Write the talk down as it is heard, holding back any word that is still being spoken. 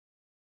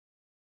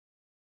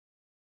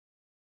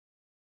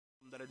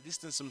that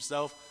distance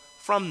himself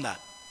from that.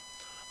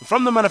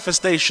 From the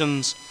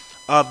manifestations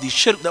of the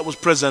shirk that was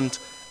present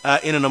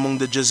in and among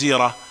the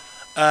Jazeera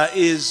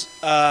is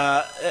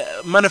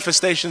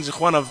manifestations,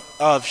 ikhwan,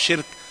 of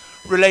shirk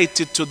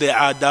related to their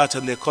adat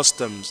and their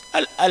customs.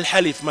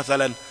 Al-halif,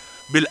 mathalan,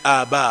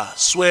 bil-aba,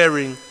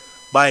 swearing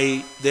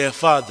by their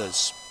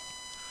fathers.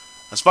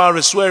 As far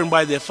as swearing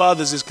by their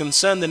fathers is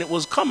concerned, then it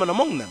was common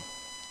among them.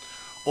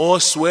 Or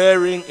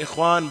swearing,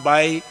 ikhwan,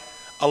 by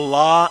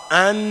Allah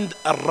and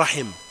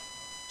ar-rahim,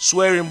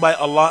 swearing by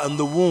Allah and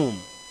the womb.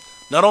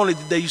 Not only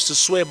did they used to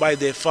swear by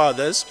their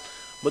fathers,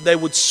 but they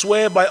would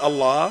swear by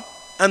Allah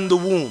and the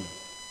womb.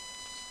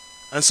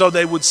 And so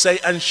they would say,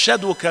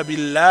 Anshaduka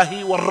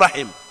billahi wal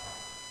rahim.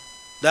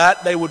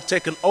 That they would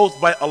take an oath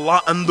by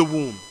Allah and the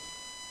womb.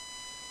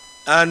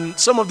 And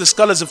some of the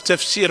scholars of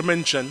Tafsir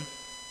mention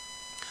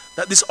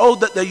that this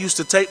oath that they used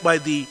to take by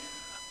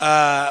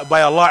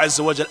Allah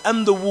Azza wa Jal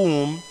and the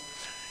womb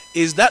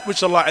is that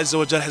which Allah Azza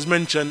wa Jal has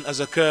mentioned, as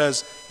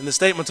occurs in the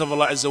statement of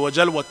Allah Azza wa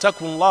Jal, وَاتَّقُوا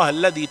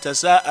اللَّهَ الَّذِي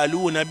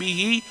تَسَاءَلُونَ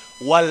بِهِ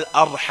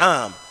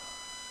وَالْأَرْحَامِ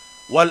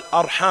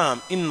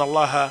وَالْأَرْحَامِ إِنَّ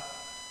اللَّهَ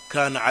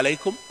كَانَ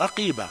عَلَيْكُمْ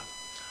رَقِيبًا.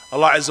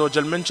 Allah Azza wa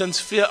Jal mentions,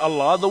 fear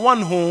Allah, the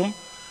one whom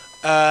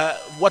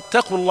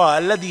وَاتَّقُوا اللَّهَ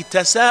الَّذِي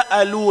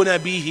تَسَاءَلُونَ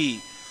بِهِ,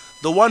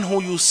 the one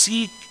who you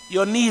seek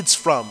your needs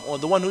from, or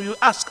the one who you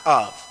ask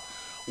of.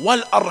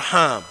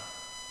 وَالْأَرْحَامِ,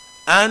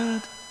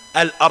 and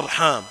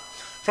al-arham.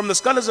 From the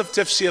scholars of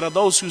Tafsir are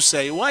those who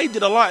say, why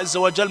did Allah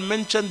Azza wa Jal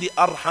mention the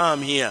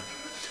arham here?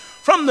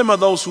 From them are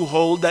those who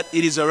hold that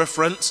it is a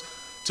reference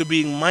to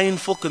being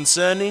mindful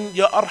concerning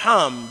your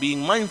arham,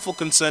 being mindful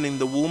concerning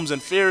the wombs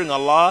and fearing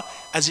Allah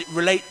as it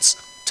relates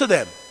to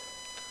them.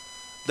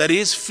 That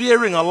is,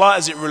 fearing Allah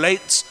as it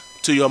relates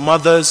to your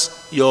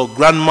mothers, your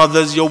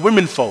grandmothers, your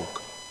women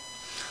folk.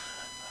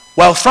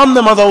 While from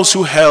them are those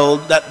who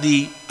held that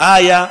the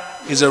ayah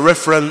is a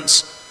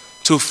reference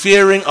to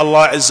fearing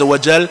Allah Azza wa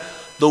Jal,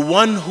 the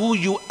one who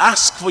you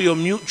ask for your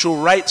mutual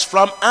rights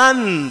from,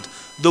 and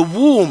the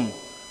womb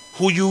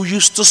who you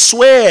used to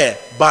swear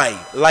by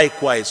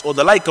likewise, or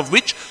the like of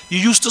which you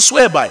used to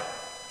swear by.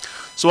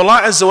 So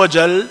Allah Azza wa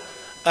Jal,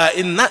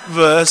 in that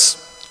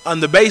verse,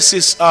 on the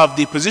basis of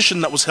the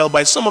position that was held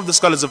by some of the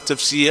scholars of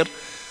Tafsir,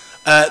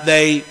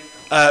 they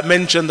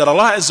mentioned that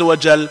Allah Azza wa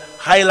Jal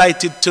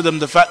highlighted to them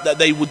the fact that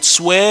they would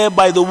swear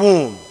by the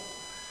womb,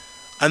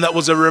 and that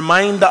was a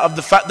reminder of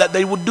the fact that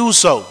they would do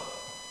so.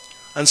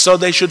 And so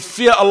they should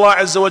fear Allah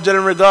Azza wa Jal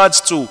in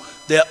regards to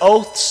their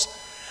oaths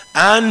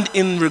and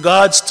in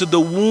regards to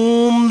the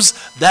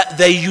wombs that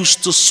they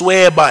used to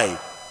swear by.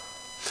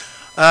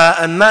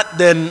 And that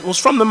then was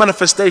from the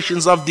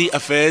manifestations of the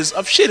affairs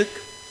of shirk.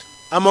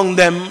 Among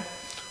them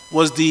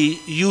was the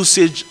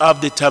usage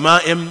of the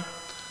tama'im,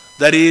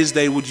 that is,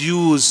 they would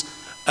use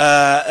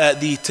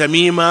the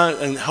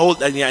tamima and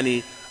hold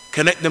and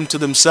connect them to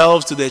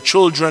themselves, to their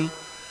children,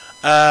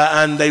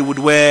 and they would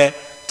wear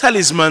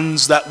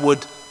talismans that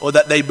would, or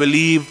that they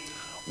believed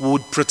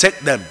would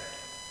protect them.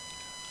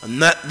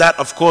 And that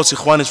of course,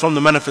 ikhwan, is from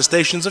the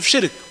manifestations of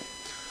shirk.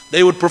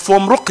 They would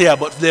perform ruqya,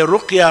 but their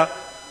ruqya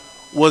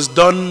was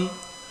done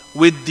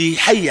with the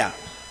hayya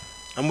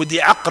and with the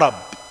aqrab.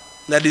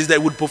 That is, they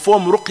would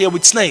perform ruqya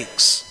with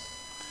snakes,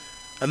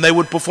 and they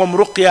would perform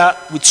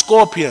ruqya with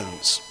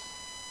scorpions.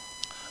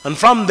 And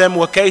from them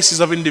were cases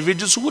of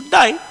individuals who would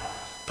die,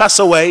 pass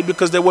away,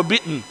 because they were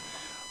bitten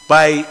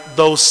by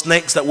those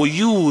snakes that were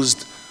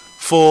used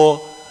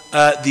for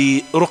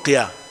the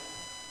ruqya.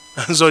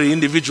 And so the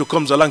individual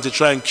comes along to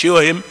try and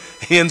cure him,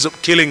 he ends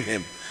up killing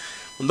him.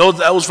 And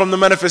that was from the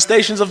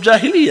manifestations of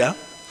Jahiliyyah.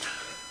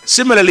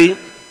 Similarly,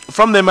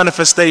 from their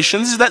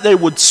manifestations is that they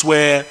would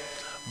swear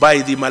by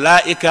the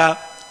malaika,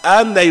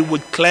 and they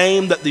would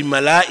claim that the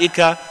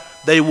malaika,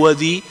 they were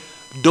the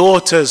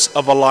daughters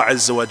of Allah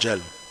Azza wa Jal.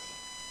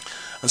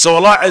 And so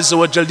Allah Azza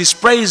wa Jal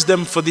dispraised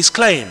them for this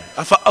claim.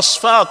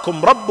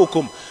 أَفَأَصْفَاكُمْ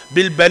رَبُّكُمْ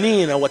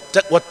بِالْبَنِينَ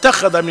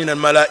وَاتَّخَذَ مِنَ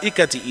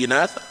الْمَلَائِكَةِ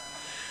إِنَاثًا.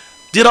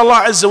 Did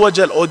Allah Azza wa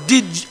Jal, or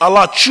did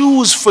Allah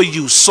choose for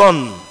you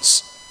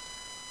sons,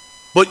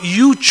 but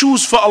you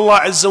choose for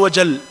Allah Azza wa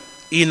Jal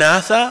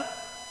inatha?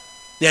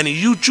 Yani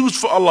you choose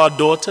for Allah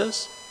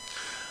daughters?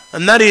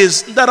 And that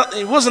is, that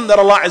it wasn't that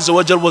Allah Azza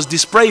wa Jal was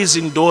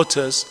dispraising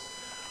daughters,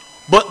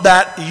 but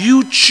that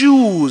you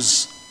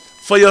choose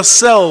for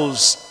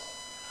yourselves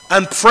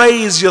and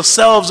praise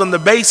yourselves on the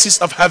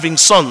basis of having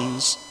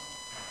sons,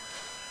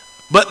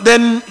 but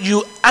then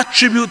you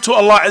attribute to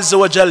Allah Azza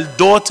wa Jal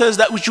daughters,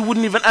 that which you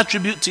wouldn't even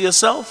attribute to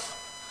yourself.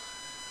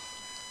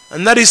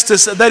 And that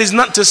is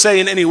not to say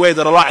in any way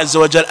that Allah Azza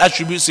wa Jal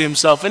attributes to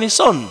himself any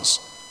sons.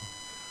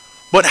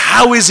 But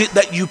how is it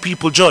that you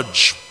people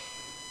judge?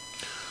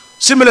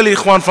 Similarly,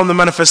 ikhwan, from the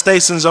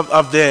manifestations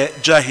of their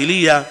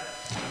jahiliyyah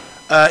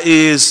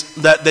is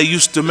that they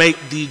used to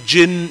make the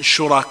Jinn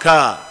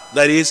shuraka.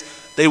 That is,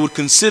 they would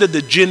consider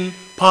the Jinn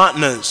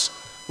partners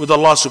with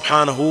Allah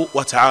subhanahu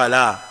wa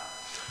ta'ala.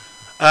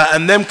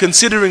 And them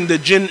considering the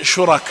Jinn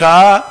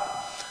shuraka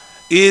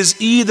is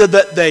either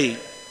that they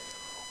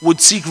would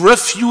seek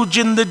refuge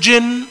in the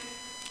Jinn,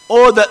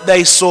 or that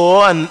they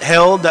saw and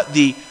held that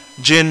the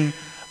Jinn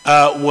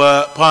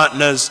were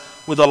partners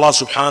with Allah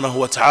subhanahu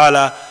wa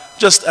ta'ala,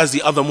 just as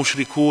the other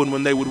mushrikun,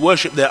 when they would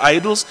worship their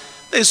idols,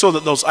 they saw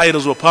that those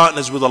idols were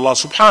partners with Allah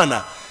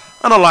subhanahu.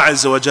 And Allah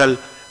Azza wa Jal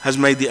has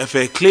made the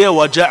affair clear.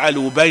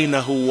 وَجَعَلُوا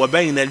بَيْنَهُ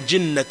وَبَيْنَ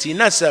الْجِنَّةِ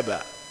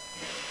نَسَبًا.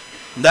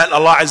 That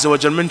Allah Azza wa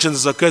Jal mentions,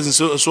 as occurs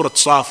in Surah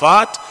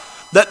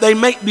Safat, that they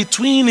make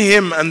between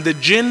him and the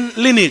jinn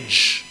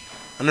lineage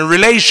and a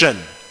relation.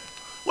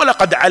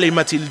 وَلَقَدْ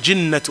عَلِمَتِ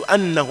الْجِنَّةُ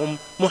أَنَّهُمْ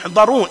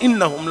مُحْضَرُونَ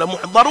إِنَّهُمْ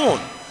لَمُحْضَرُونَ.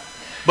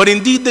 But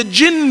indeed the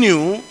jinn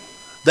knew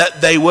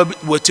that they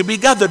were to be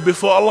gathered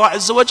before Allah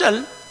Azza wa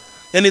Jal.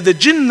 And the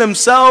jinn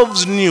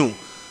themselves knew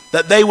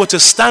that they were to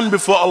stand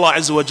before Allah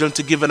Azza wa Jal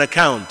to give an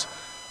account.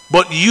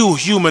 But you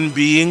human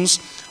beings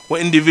were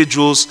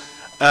individuals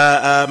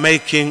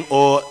making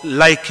or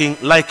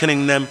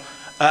likening them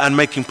and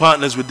making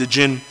partners with the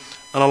jinn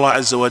and Allah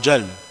Azza wa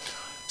Jal.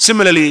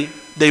 Similarly,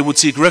 they would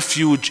seek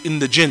refuge in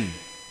the jinn.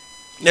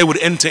 They would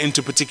enter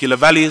into particular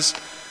valleys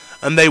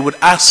and they would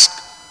ask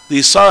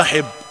the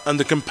sahib and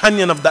the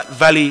companion of that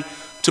valley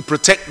to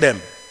protect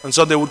them. And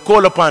so they would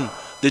call upon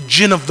the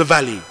jinn of the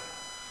valley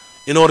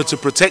in order to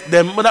protect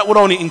them. But that would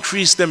only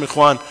increase them,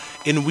 ikhwan,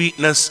 in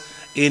weakness,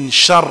 in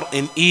shar,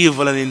 in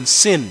evil and in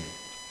sin.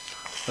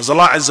 As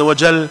Allah Azza wa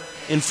Jal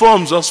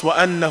informs us,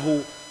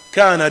 وَأَنَّهُ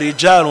كَانَ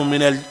رِجَالٌ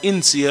مِنَ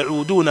الْإِنسِ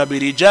يَعُودُونَ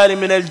بِرِجَالٍ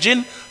مِنَ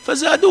الْجِنِّ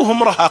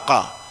فَزَادُوهُمْ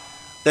رَهَقًا.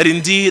 That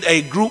indeed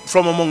a group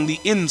from among the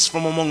ins,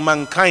 from among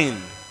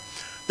mankind,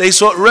 they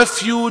sought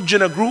refuge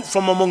in a group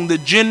from among the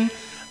jinn,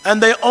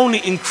 and they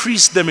only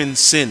increased them in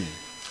sin.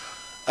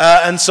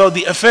 And so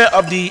the affair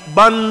of the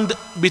bond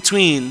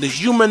between the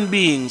human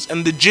beings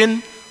and the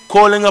jinn,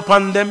 calling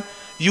upon them,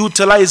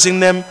 utilizing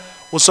them,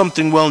 was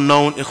something well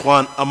known,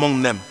 ikhwan,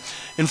 among them.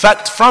 In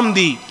fact, from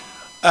the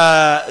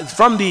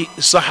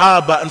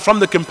Sahaba and from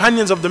the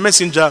companions of the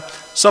Messenger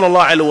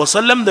sallallahu alaihi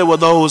wasallam, there were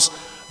those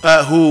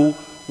who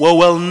were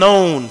well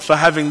known for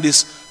having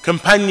this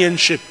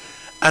companionship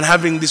and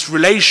having this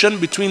relation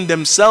between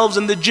themselves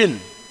and the jinn.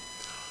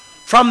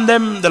 From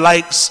them, the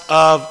likes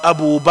of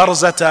Abu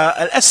Barzatah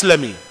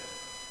al-Aslami,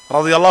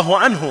 radiyallahu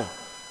anhu.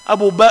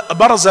 Abu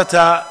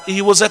Barzatah,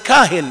 he was a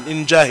kahin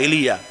in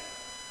Jahiliyyah.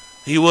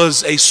 He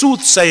was a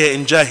soothsayer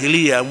in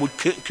Jahiliyyah and would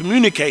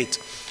communicate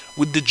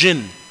with the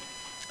jinn.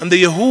 And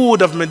the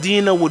Yahud of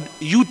Medina would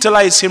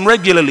utilize him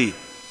regularly.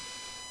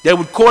 They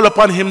would call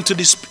upon him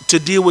to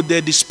deal with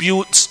their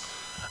disputes,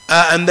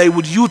 and they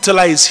would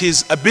utilize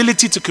his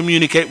ability to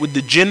communicate with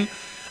the jinn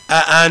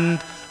and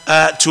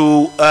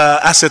to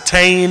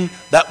ascertain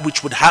that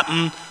which would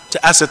happen,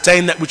 to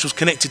ascertain that which was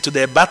connected to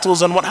their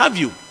battles and what have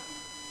you.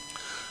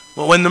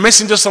 But when the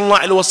Messenger sallallahu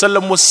alaihi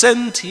wasallam was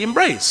sent, he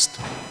embraced.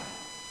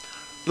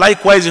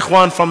 Likewise,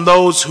 ikhwan, from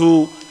those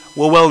who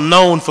were well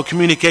known for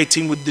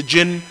communicating with the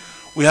jinn,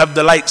 we have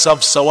the likes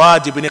of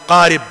Sawaad ibn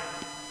Kaarim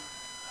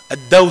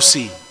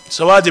ad-Dawsi.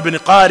 Sawaad ibn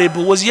Kaarim,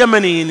 who was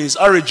Yemeni in his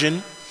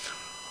origin,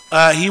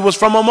 he was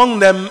from among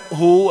them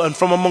and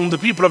from among the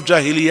people of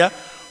Jahiliyyah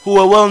who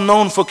were well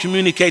known for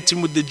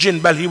communicating with the jinn,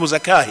 but he was a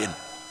kahin.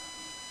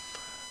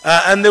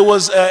 And there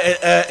was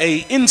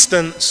a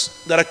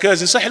instance that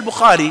occurs in Sahih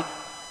Bukhari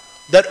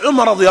that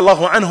Umar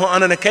radiallahu anhu,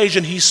 on an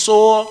occasion, he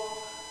saw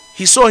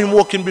him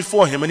walking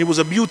before him, and he was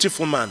a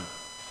beautiful man.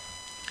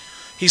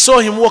 He saw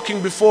him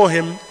walking before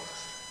him,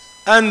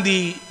 and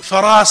the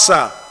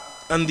farasa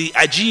and the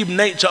ajib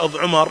nature of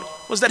Umar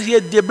was that he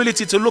had the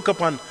ability to look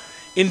upon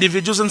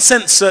individuals and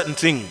sense certain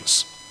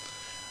things.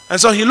 And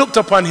so he looked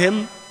upon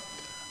him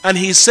and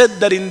he said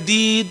that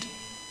indeed,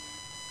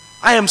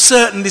 I am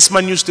certain this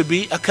man used to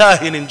be a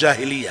kahin in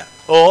Jahiliyyah,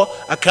 or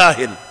a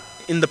kahin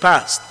in the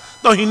past,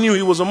 though he knew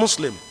he was a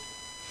Muslim.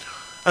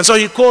 And so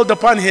he called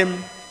upon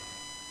him,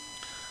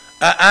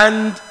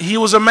 and he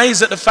was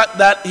amazed at the fact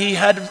that he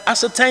had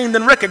ascertained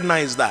and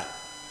recognized that.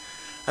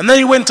 And then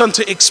he went on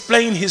to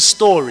explain his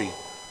story.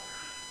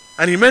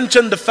 And he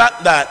mentioned the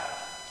fact that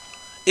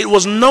it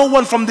was no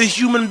one from the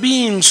human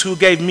beings who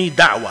gave me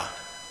da'wah.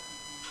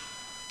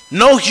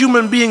 No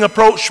human being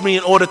approached me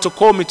in order to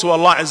call me to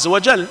Allah Azza wa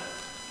Jal.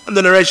 And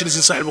the narration is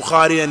in Sahih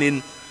Bukhari and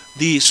in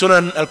the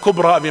Sunan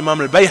al-Kubra of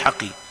Imam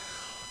al-Bayhaqi.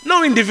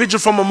 No individual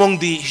from among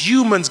the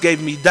humans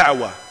gave me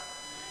da'wah.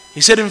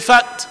 He said, in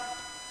fact,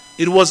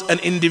 it was an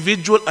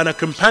individual and a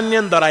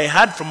companion that I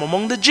had from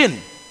among the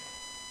jinn.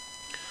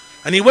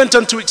 And he went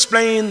on to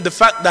explain the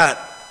fact that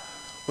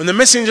when the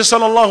Messenger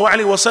sallallahu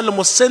alaihi wasallam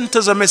was sent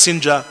as a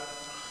messenger,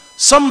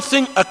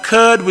 something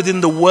occurred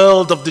within the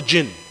world of the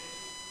jinn.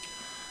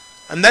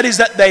 And that is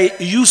that they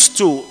used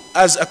to,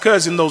 as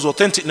occurs in those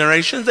authentic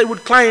narrations, they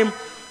would climb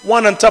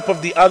one on top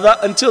of the other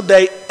until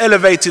they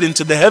elevated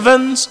into the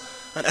heavens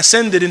and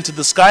ascended into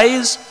the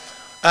skies,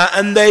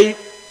 and they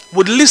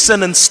would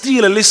listen and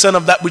steal a listen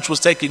of that which was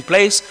taking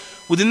place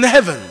within the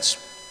heavens.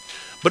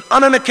 But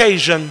on an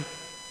occasion,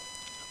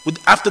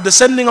 after the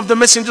sending of the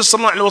Messenger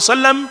sallallahu alaihi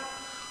wasallam,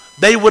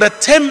 they would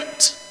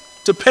attempt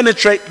to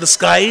penetrate the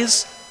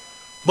skies,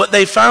 but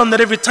they found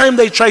that every time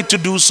they tried to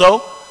do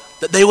so,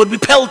 that they would be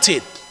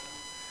pelted.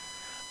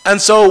 And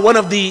so one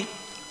of the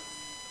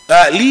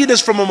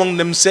leaders from among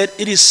them said,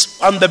 it is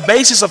on the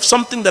basis of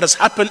something that has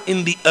happened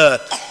in the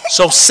earth.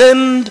 So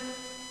send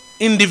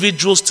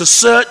individuals to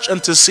search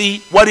and to see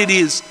what it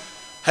is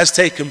has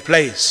taken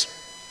place.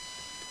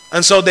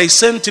 And so they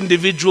sent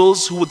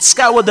individuals who would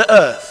scour the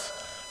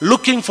earth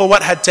looking for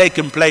what had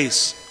taken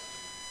place.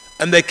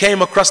 And they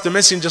came across the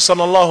Messenger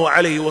sallallahu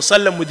alaihi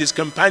wasallam with his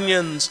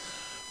companions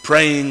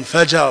praying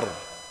Fajr.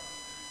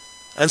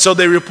 And so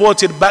they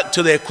reported back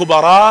to their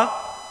kubara,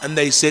 and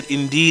they said,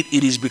 indeed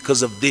it is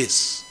because of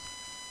this.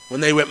 When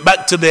they went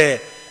back to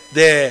their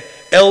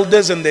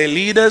elders and their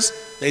leaders,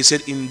 they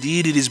said,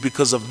 indeed it is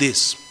because of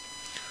this.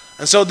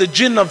 And so the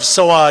Jinn of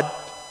Sawaad,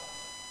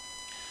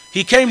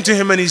 he came to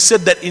him and he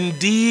said that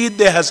indeed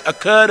there has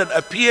occurred and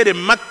appeared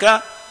in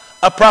Mecca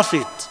a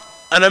prophet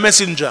and a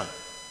messenger.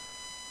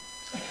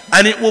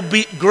 And it will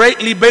be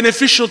greatly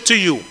beneficial to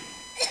you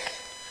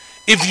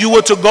if you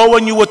were to go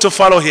and you were to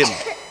follow him.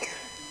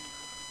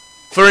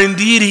 For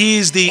indeed he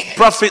is the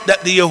prophet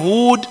that the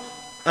Yahud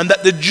and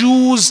that the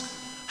Jews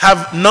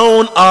have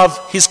known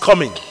of his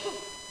coming.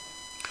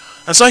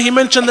 And so he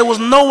mentioned there was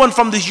no one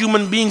from the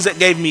human beings that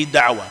gave me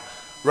da'wah.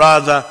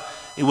 Rather,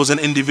 it was an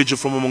individual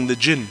from among the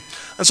jinn.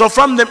 And so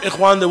from them,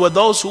 ikhwan, there were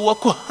those who were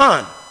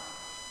kuhan.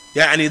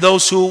 Yani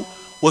those who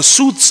were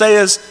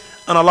soothsayers,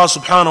 and Allah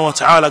subhanahu wa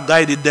ta'ala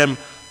guided them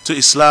to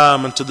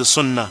Islam and to the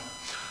Sunnah.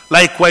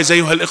 Likewise,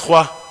 ayyuha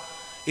al-ikhwah,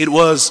 it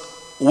was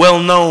well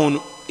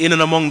known in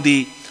and among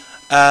the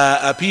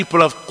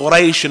people of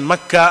Quraysh in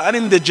Mecca and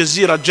in the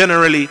Jazeera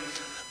generally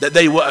that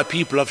they were a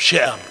people of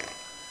Shia.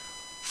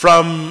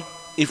 From,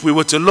 if we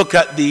were to look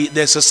at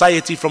their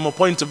society from a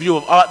point of view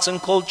of arts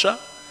and culture,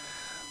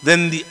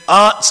 then the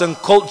arts and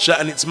culture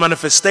and its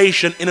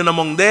manifestation in and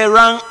among their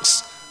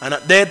ranks and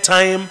at their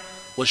time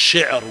was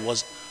Shia,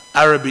 was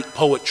Arabic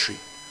poetry.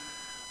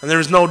 And there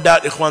is no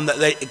doubt, ikhwan, that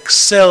they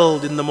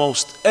excelled in the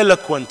most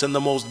eloquent and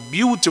the most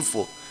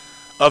beautiful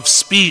of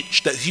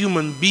speech that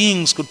human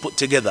beings could put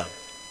together.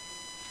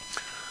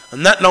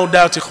 And that, no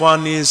doubt,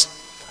 ikhwan, is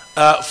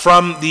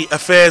from the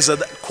affairs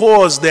that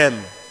caused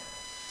them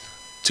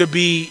to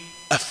be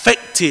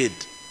affected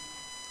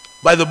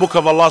by the book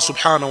of Allah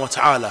subhanahu wa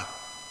ta'ala.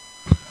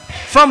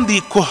 From the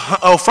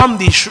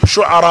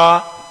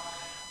shu'ara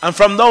and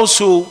from those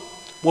who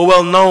were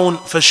well known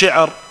for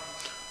shi'r,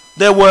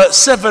 there were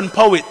 7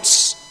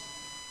 poets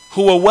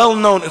who were well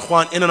known,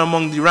 ikhwan, in and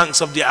among the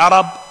ranks of the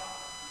Arab,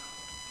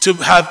 to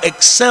have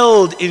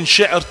excelled in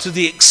shi'r to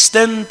the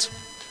extent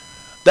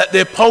that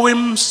their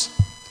poems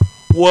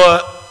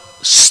were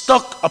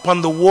stuck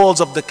upon the walls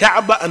of the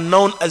Kaaba and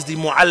known as the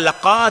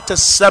Mu'allaqat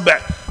as-Sab',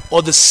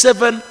 or the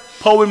 7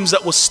 poems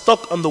that were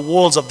stuck on the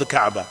walls of the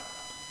Kaaba.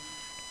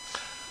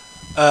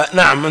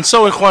 And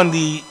so, ikhwan,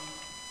 the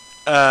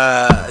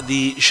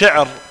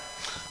shi'r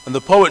and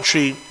the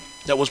poetry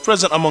that was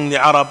present among the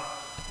Arab,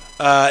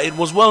 it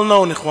was well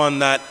known, ikhwan,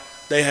 that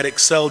they had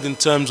excelled in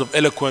terms of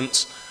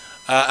eloquence,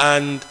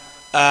 and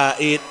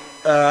it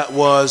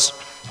was,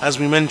 as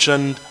we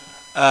mentioned,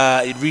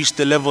 it reached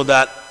the level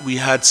that we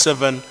had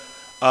 7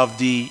 of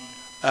the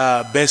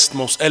best,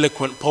 most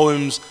eloquent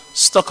poems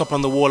stuck up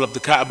on the wall of the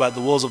Kaaba, the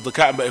walls of the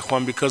Kaaba,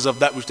 ikhwan, because of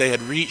that which they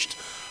had reached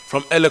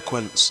from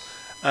eloquence.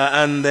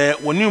 And there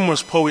were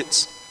numerous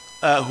poets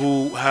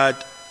who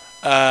had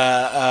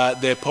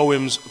their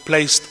poems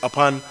placed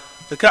upon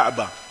the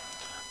Kaaba.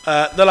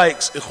 The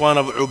likes, ikhwan,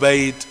 of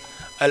Ubaid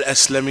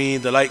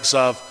al-Aslami, the likes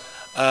of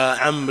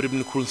Amr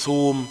ibn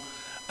Kulthum,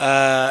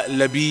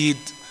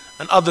 Labid,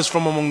 and others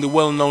from among the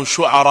well-known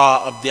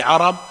shu'ara of the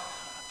Arab,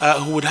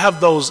 who would have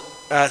those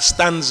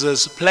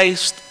stanzas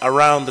placed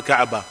around the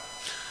Kaaba.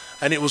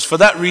 And it was for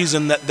that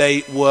reason that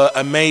they were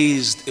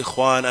amazed,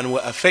 ikhwan, and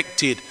were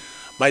affected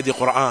by the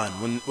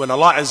Quran. When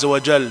Allah Azza wa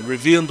Jal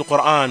revealed the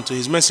Quran to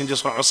His Messenger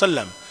sallallahu alaihi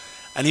wasallam,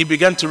 and He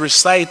began to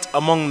recite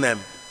among them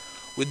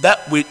with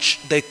that which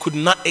they could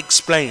not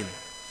explain.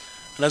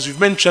 And as we've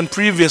mentioned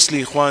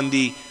previously, ikhwan,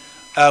 the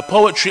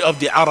poetry of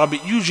the Arab,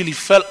 it usually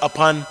fell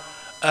upon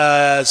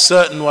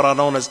certain what are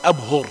known as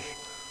abhur,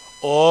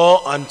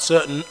 or on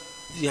certain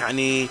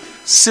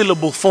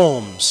syllable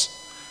forms.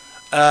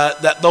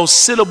 That those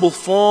syllable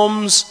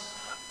forms,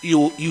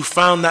 you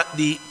found that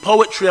the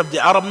poetry of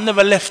the Arab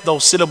never left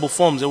those syllable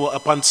forms. They were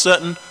upon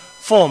certain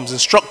forms and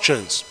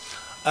structures.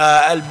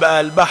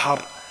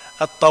 Al-Bahr,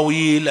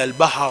 Al-Tawil,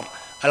 Al-Bahr,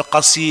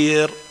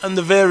 Al-Qasir, and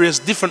the various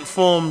different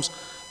forms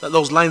that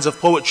those lines of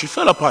poetry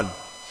fell upon.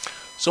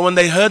 So when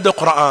they heard the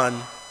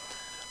Quran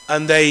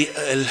and they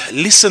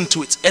listened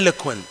to its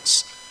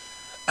eloquence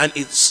and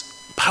its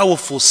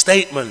powerful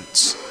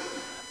statements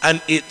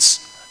and its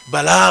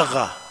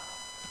balagha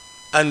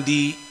and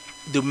the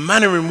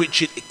manner in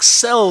which it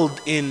excelled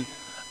in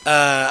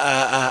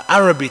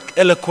Arabic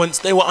eloquence,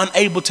 they were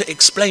unable to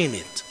explain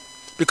it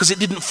because it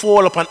didn't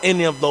fall upon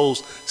any of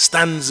those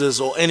stanzas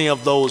or any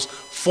of those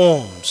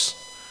forms.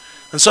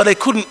 And so they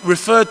couldn't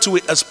refer to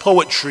it as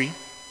poetry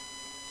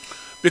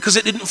because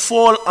it didn't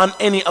fall on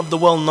any of the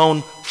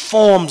well-known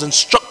forms and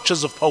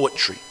structures of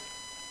poetry.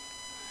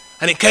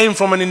 And it came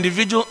from an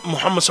individual,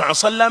 Muhammad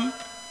sallallahu alaihi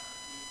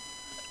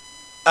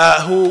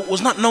wasallam, who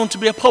was not known to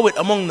be a poet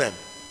among them.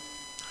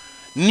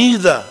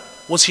 Neither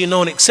was he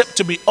known except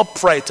to be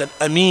upright and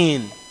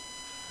ameen,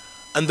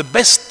 and the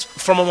best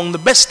from among the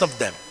best of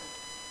them.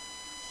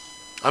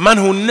 A man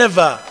who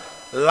never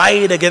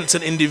lied against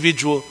an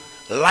individual,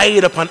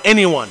 lied upon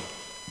anyone.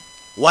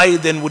 Why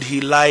then would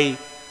he lie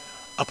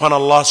upon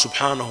Allah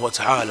subhanahu wa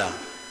ta'ala?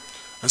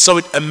 And so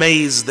it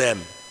amazed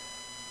them,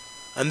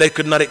 and they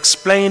could not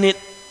explain it.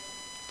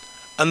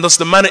 And thus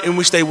the manner in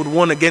which they would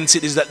warn against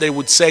it is that they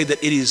would say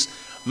that it is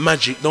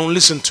magic. Don't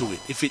listen to it.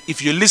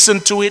 If you listen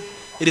to it,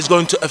 it is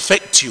going to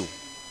affect you,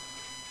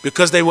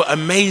 because they were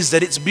amazed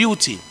at its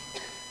beauty.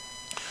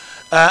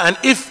 And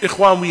if,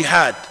 ikhwan, we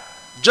had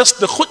just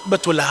the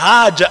khutbatul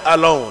haja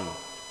alone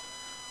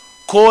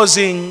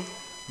causing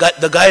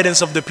the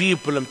guidance of the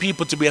people and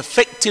people to be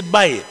affected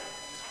by it.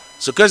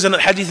 So because in the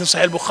hadith in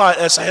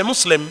Sahih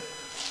Muslim,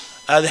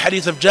 the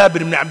hadith of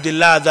Jabir ibn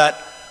Abdullah,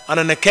 that on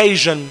an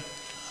occasion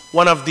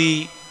one of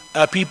the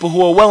people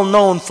who are well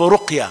known for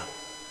Rukia,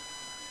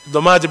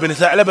 Damad ibn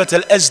Tha'labat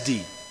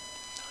al-Azdi,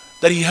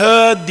 that he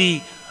heard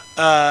the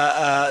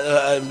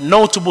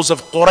notables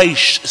of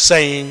Quraysh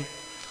saying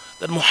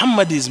that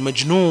Muhammad is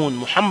majnoon,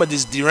 Muhammad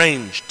is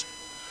deranged,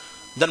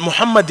 that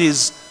Muhammad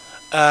is,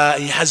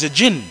 he has a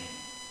jinn,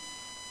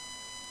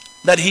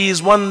 that he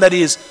is one that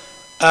is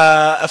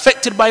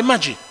affected by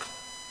magic.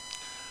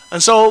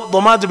 And so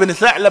Damad ibn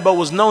Tha'laba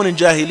was known in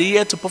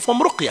Jahiliyyah to perform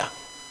Ruqya.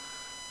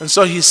 And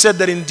so he said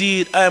that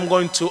indeed I am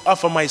going to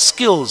offer my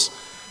skills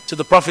to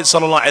the Prophet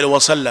sallallahu alaihi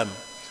wasallam.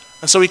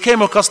 And so he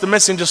came across the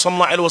Messenger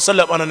sallallahu alaihi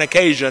wasallam on an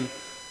occasion,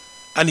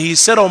 and he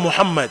said, "O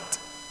Muhammad,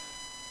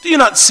 do you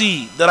not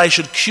see that I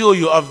should cure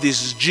you of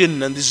this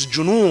jinn and this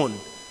junoon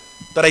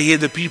that I hear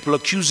the people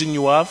accusing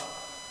you of?"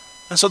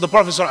 And so the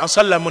Prophet sallallahu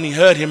alaihi wasallam, when he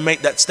heard him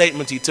make that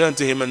statement, he turned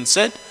to him and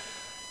said,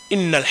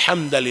 "Inna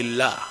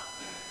alhamdulillah,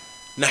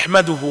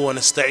 nahmaduhu wa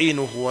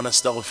nasta'inuhu wa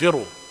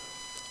nastaghfiruh,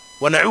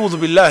 wa na'udhu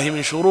billahi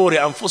min shururi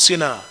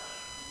anfusina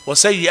wa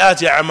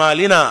sayyiati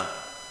a'malina,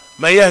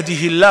 man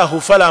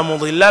yahdihillahu fala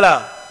mudilla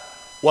lahu,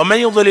 wa man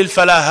yudlil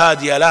fala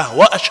hadiya lahu,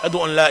 wa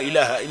ashhadu an la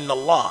ilaha illa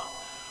Allah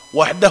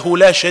wahdahu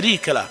la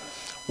sharika lahu,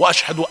 wa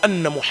ashhadu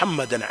anna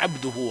Muhammadan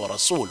abduhu wa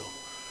rasuluh."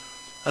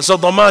 And so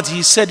Damad,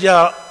 he said,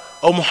 "Ya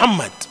O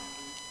Muhammad,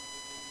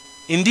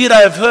 indeed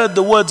I have heard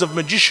the words of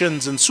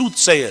magicians and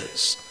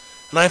soothsayers,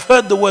 and I have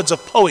heard the words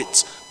of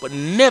poets, but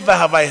never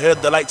have I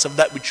heard the likes of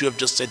that which you have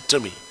just said to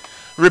me.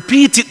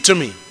 Repeat it to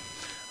me."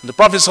 And the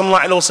Prophet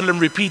ﷺ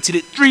repeated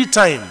it 3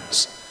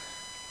 times.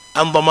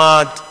 And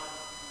Damad,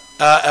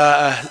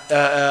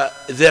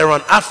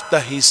 thereon after,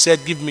 he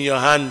said, "Give me your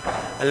hand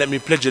and let me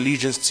pledge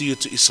allegiance to you,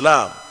 to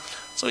Islam."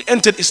 So he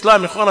entered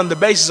Islam, ikhwan, on the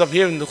basis of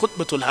hearing the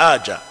khutbatul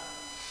haja.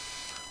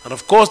 And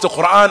of course the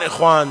Quran,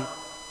 ikhwan,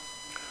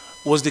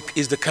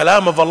 is the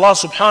kalam of Allah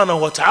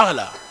subhanahu wa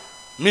ta'ala.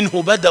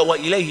 Minhu bada wa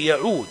ilayhi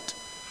ya'ud.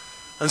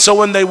 And so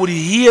when they would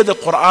hear the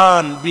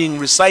Quran being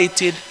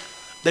recited,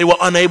 they were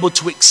unable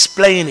to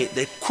explain it.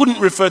 They couldn't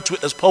refer to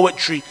it as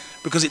poetry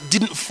because it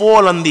didn't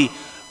fall on the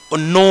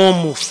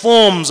normal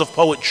forms of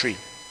poetry.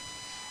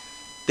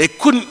 They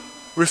couldn't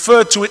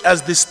refer to it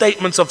as the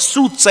statements of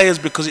soothsayers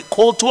because it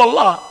called to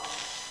Allah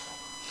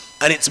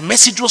and its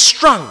message was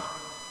strong.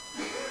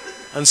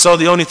 And so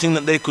the only thing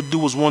that they could do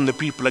was warn the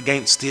people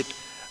against it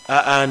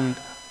and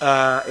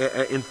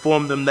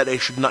inform them that they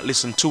should not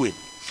listen to it.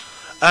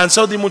 And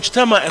so the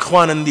mujtama,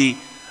 ikhwan, and the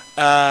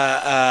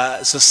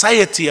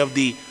society of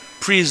the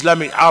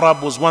pre-Islamic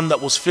Arab was one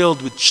that was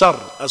filled with shar.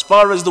 As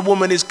far as the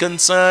woman is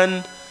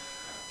concerned,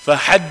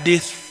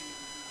 فَحَدِّثْ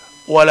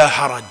وَلَا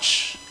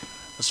حَرَجْ.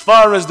 As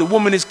far as the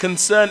woman is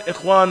concerned,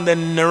 ikhwan,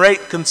 then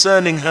narrate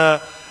concerning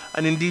her,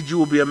 and indeed you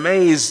will be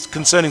amazed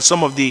concerning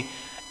some of the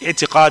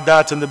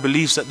i'tiqadat and the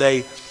beliefs that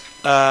they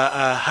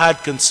had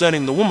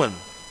concerning the woman.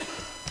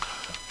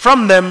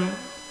 From them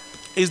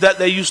is that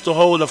they used to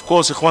hold, of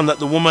course, ikhwan, that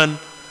the woman,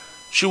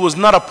 she was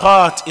not a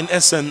part, in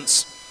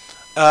essence,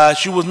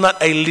 she was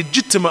not a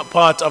legitimate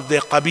part of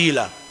their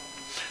qabila.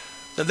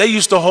 That they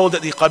used to hold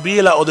that the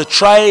qabila or the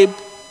tribe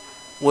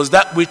was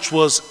that which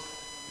was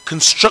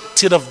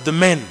constructed of the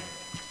men.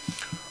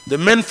 The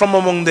men from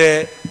among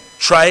their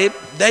tribe,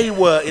 they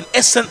were in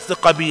essence the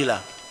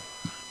qabila.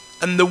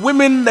 And the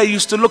women, they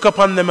used to look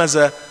upon them as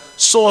a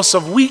source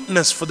of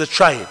weakness for the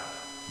tribe.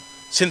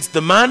 Since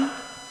the man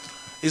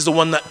is the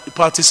one that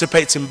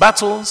participates in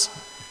battles,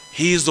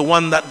 he is the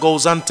one that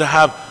goes on to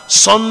have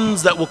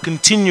sons that will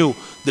continue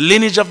the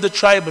lineage of the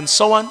tribe and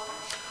so on.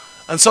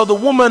 And so the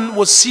woman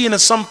was seen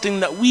as something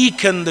that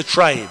weakened the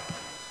tribe.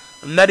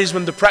 And that is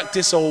when the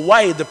practice, or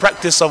why the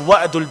practice of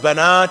wa'adul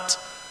banat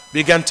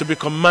began to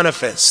become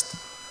manifest.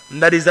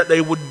 And that is that they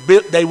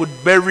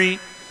would bury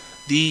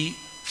the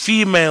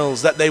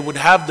females that they would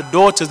have, the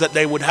daughters that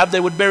they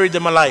would bury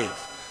them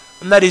alive.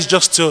 And that is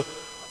just to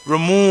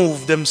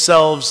remove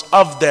themselves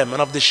of them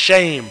and of the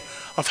shame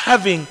of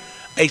having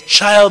a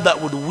child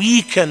that would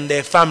weaken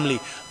their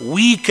family,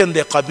 weaken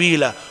their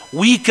qabila,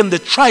 weaken the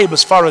tribe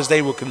as far as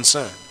they were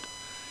concerned.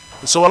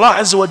 And so Allah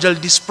Azza wa Jal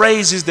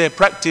dispraises their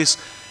practice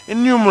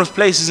in numerous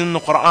places in the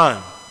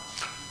Quran.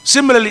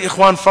 Similarly,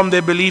 ikhwan, from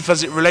their belief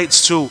as it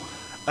relates to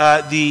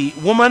the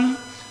woman,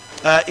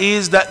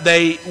 is that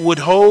they would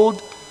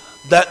hold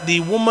that the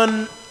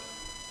woman,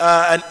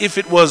 and if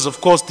it was,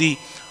 of course, the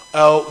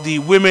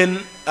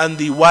women and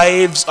the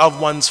wives of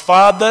one's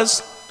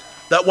fathers,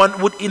 that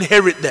one would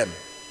inherit them.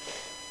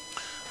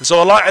 And so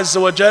Allah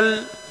Azza wa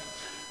Jal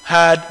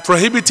had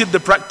prohibited the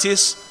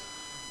practice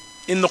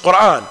in the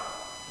Quran.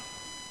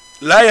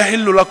 لا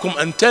يحل لكم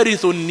أن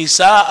ترثوا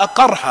النساء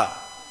قرها.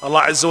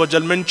 Allah Azza wa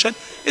Jal mentioned,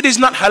 it is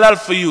not halal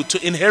for you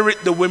to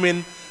inherit the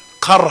women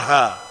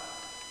qarha.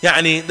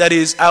 Yani, that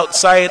is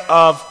outside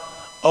of,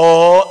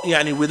 or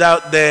yani,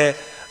 without their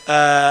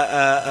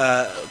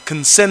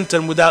consent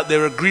and without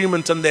their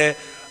agreement and their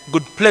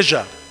good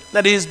pleasure.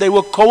 That is, they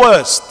were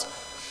coerced.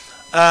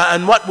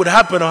 And what would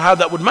happen, or how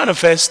that would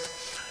manifest,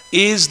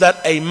 is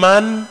that a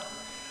man,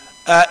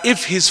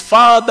 if his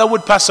father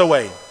would pass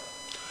away,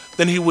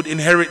 then he would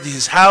inherit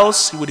his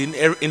house, he would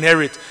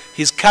inherit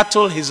his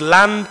cattle, his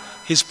land,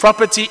 his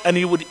property, and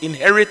he would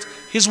inherit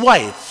his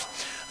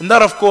wife. And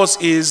that, of course,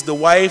 is the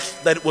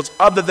wife that was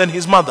other than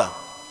his mother.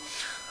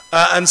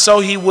 And so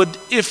he would,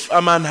 if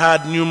a man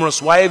had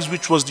numerous wives,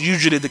 which was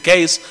usually the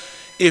case,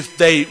 if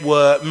they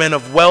were men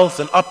of wealth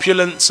and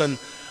opulence and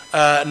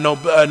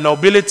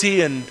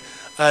nobility and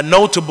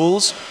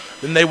notables,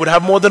 then they would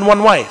have more than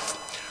one wife.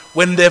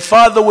 When their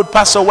father would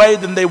pass away,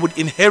 then they would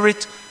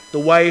inherit the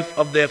wife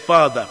of their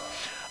father.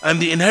 And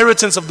the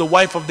inheritance of the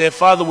wife of their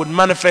father would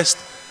manifest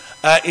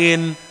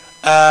in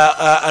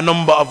a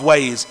number of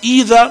ways.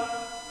 Either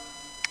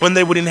when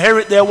they would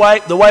inherit their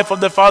wife, the wife of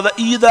their father,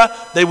 either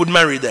they would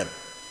marry them.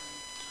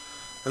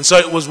 And so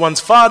it was one's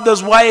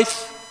father's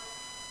wife,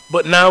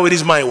 but now it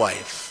is my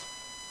wife.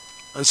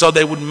 And so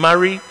they would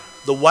marry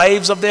the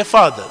wives of their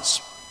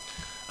fathers.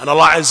 And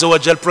Allah Azza wa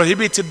Jal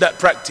prohibited that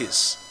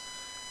practice.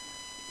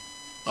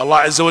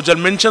 Allah Azza wa Jal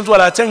mentions,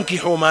 وَلَا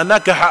تَنْكِحُوا مَا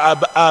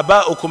نَكَحَ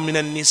آبَاؤُكُم مِّنَ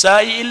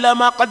النِّسَاءِ إِلَّا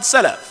مَا قَدْ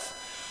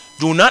سَلَفَ.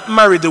 Do not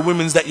marry the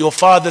women that your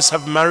fathers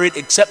have married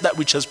except that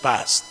which has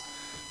passed.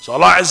 So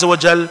Allah Azza wa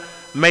Jal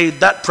made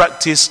that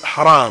practice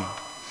haram.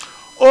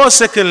 Or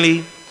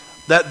secondly,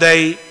 that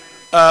they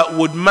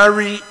would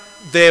marry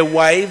their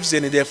wives,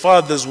 and their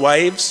fathers'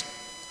 wives,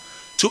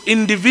 to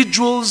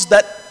individuals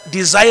that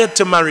desired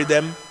to marry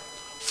them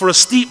for a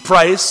steep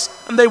price,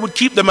 and they would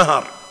keep the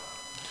mahar.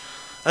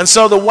 And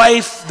so the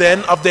wife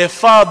then of their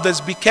fathers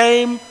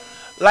became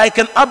like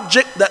an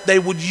object that they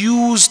would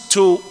use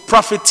to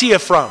profiteer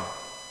from.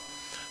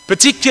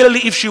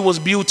 Particularly if she was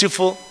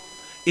beautiful,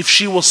 if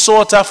she was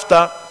sought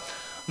after,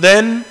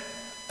 then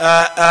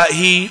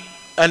he,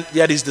 and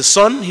that is the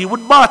son, he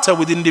would barter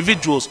with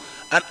individuals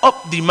and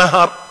up the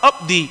mahar,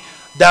 up the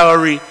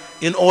dowry,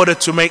 in order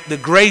to make the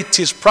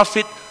greatest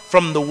profit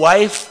from the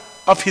wife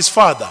of his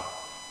father.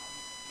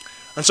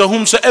 And so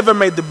whomsoever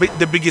made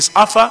the biggest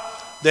offer,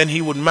 then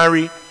he would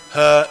marry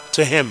her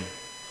to him.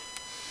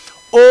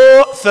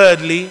 Or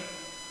thirdly,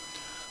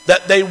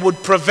 that they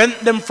would prevent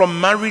them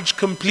from marriage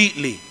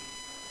completely.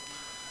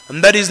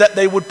 And that is that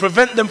they would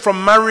prevent them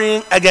from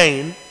marrying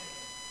again,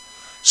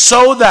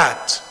 so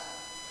that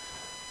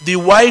the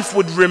wife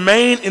would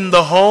remain in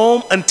the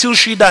home until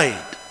she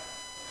died.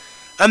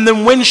 And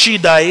then when she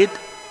died,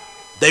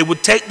 they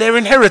would take their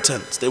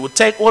inheritance. They would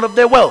take all of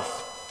their wealth.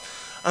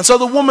 And so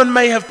the woman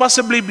may have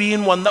possibly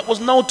been one that was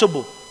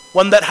notable,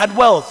 one that had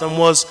wealth and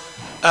was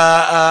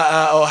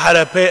or had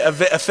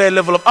a fair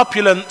level of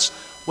opulence.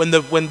 When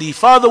the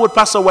father would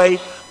pass away,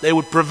 they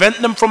would prevent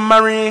them from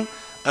marrying,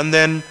 and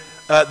then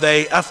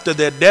they, after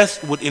their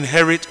death, would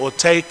inherit or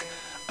take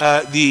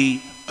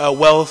the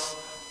wealth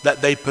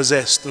that they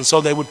possessed. And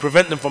so they would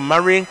prevent them from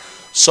marrying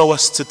so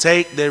as to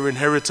take their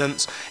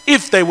inheritance.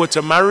 If they were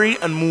to marry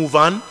and move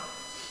on,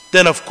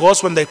 then of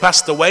course when they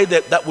passed away,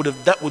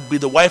 that would be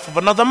the wife of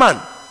another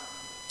man.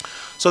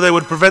 So they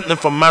would prevent them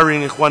from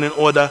marrying ikhwan in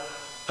order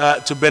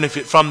to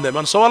benefit from them.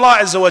 And so Allah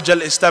Azza wa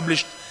Jal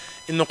established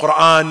in the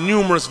Quran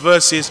numerous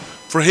verses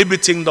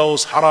prohibiting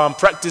those haram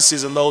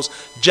practices and those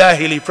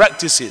jahili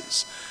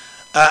practices.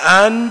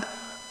 And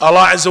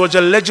Allah Azza wa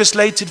Jal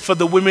legislated for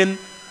the women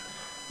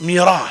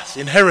mirath,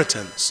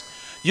 inheritance.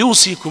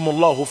 يوصيكم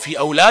الله في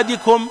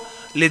أولادكم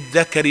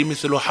للذكر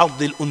مثل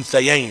حظ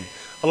الأنثيين.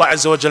 Allah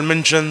Azza wa Jal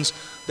mentions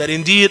that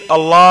indeed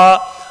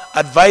Allah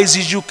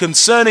advises you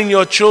concerning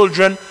your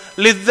children,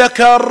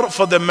 للذكر,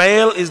 for the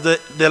male is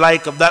the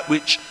like of that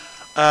which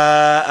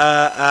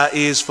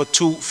is for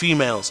two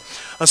females.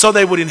 And so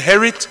they would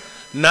inherit.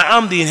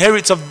 Na'am, the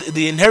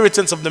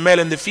inheritance of the male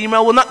and the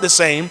female were not the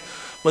same,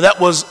 but that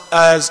was,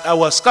 as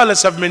our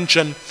scholars have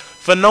mentioned,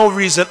 for no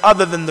reason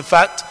other than the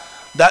fact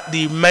that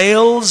the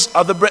males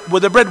were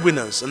the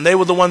breadwinners, and they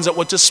were the ones that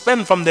were to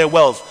spend from their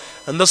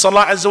wealth, and thus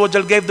Allah Azza wa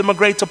Jal gave them a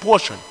greater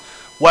portion,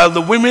 while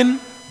the women,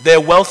 their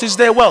wealth is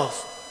their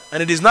wealth,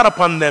 and it is not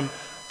upon them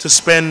to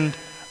spend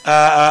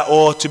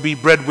or to be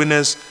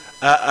breadwinners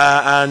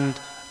and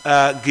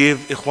give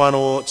ikhwan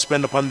or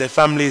spend upon their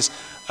families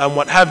and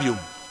what have you.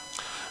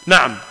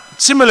 Now,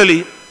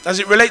 similarly, as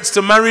it relates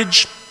to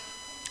marriage,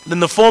 then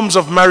the forms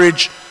of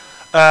marriage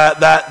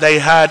that they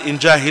had in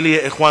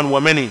Jahiliyyah, ikhwan,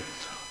 were many.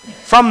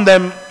 From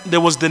them,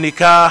 there was the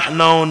nikah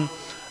known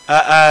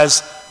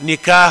as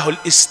Nikkah Ul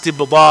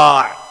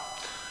Istibdaa.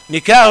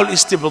 Nikkah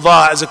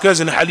Istibdaa, as occurs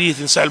in a hadith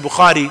in Sahih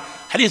Bukhari,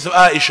 hadith of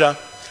Aisha,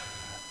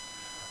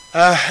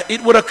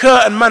 it would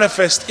occur and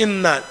manifest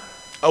in that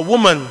a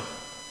woman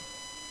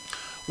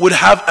would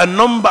have a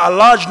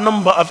large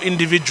number of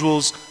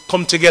individuals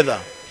come together.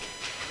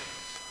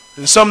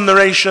 In some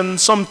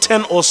narrations, some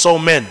 10 or so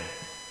men.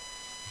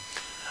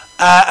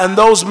 And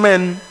those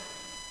men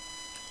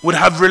would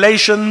have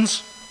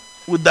relations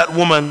with that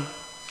woman.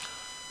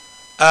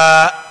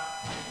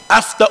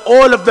 After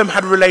all of them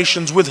had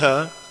relations with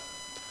her,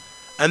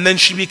 and then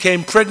she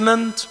became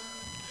pregnant,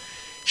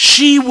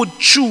 she would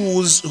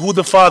choose who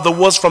the father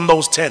was from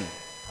those 10.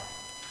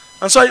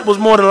 And so it was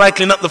more than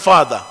likely not the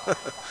father.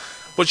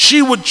 But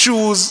she would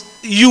choose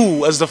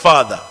you as the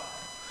father.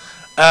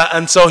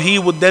 And so he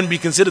would then be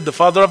considered the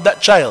father of that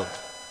child.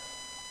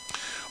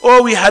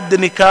 Or we had the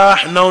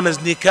nikah known as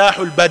Nikkah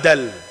Ul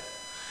Badal.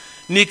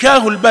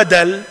 Nikkah Ul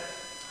Badal,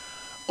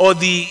 or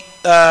the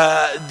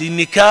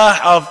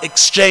nikah of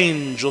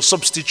exchange or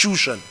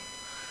substitution,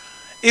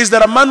 is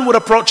that a man would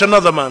approach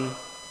another man,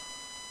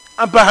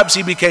 and perhaps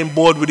he became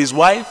bored with his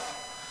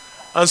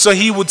wife, and so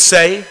he would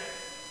say,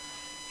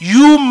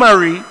 you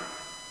marry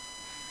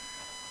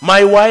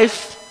my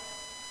wife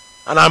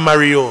and I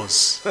marry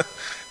yours.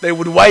 They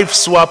would wife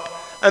swap,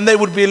 and they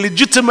would be a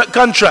legitimate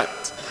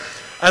contract.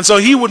 And so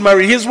he would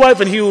marry his wife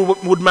and he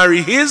would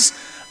marry his,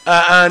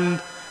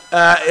 and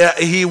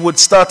he would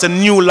start a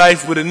new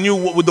life with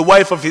the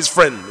wife of his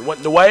friend,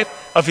 the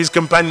wife of his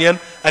companion,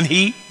 and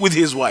he with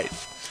his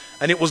wife.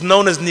 And it was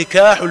known as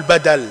Nikkah Ul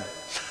Badal.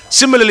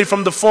 Similarly,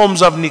 from the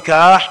forms of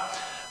nikah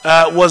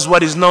was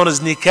what is known as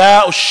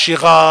Nikkah Ush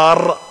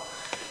Shigharr.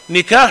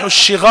 Nikkah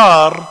Ush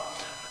Shigharr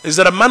is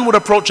that a man would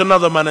approach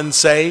another man and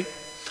say,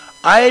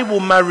 I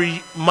will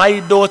marry my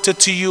daughter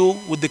to you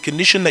with the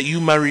condition that you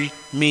marry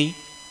me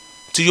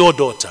to your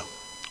daughter.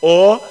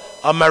 Or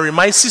I'll marry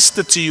my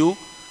sister to you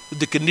with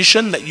the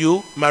condition that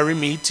you marry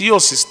me to your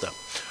sister.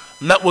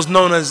 And that was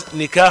known as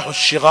Nikkah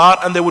Ush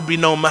Shigharr, and there would be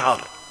no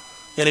mahar.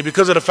 And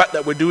because of the fact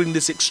that we're doing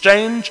this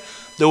exchange,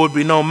 there would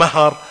be no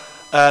mahar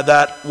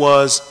that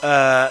was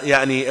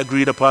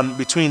agreed upon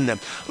between them.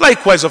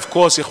 Likewise, of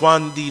course,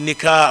 ikhwan, the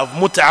nikah of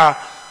Mut'ah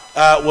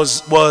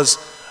was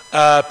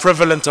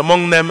prevalent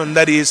among them, and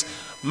that is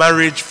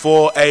marriage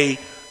for a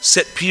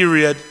set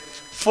period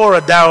for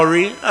a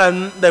dowry,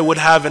 and they would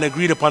have an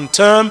agreed upon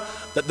term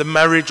that the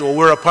marriage, or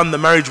whereupon the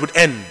marriage would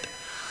end.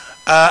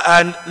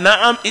 And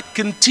na'am, it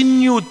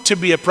continued to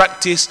be a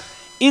practice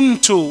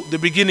into the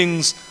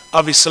beginnings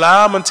of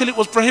Islam until it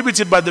was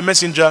prohibited by the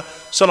Messenger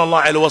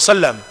sallallahu alaihi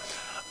wasallam.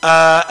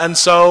 And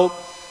so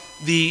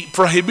the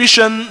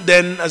prohibition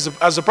then, as the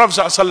Prophet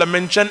sallallahu alaihi wasallam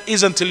mentioned,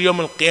 is until Yawm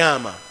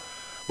al-Qiyamah.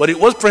 But it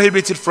was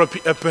prohibited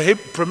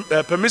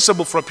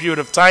permissible for a period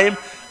of time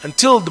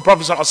until the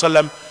Prophet sallallahu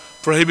alaihi wasallam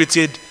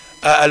prohibited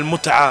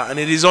al-Mut'ah. And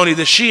it is only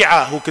the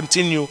Shia who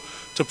continue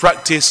to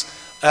practice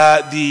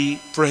the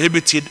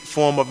prohibited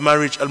form of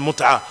marriage,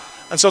 al-Mut'ah.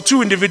 And so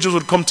two individuals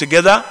would come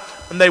together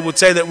and they would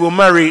say that we'll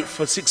marry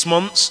for 6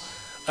 months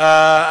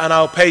and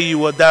I'll pay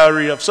you a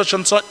dowry of such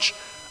and such.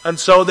 And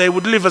so they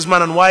would live as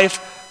man and wife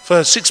for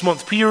a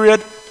 6-month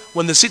period.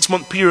 When the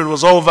 6-month period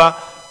was over,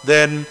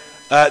 then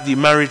the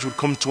marriage would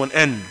come to an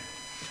end.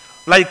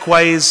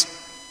 Likewise,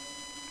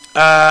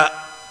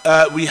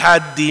 we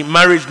had the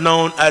marriage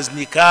known as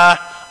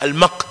Nikkahtul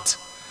Makt.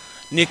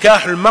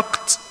 Nikkahtul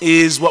Makt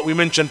is what we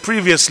mentioned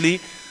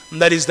previously,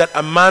 and that is that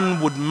a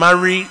man would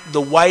marry the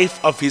wife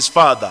of his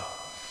father.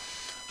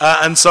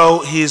 And so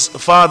his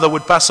father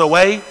would pass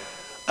away,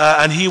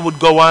 and he would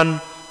go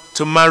on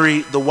to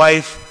marry the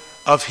wife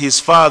of his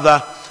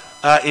father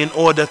in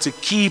order to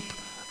keep,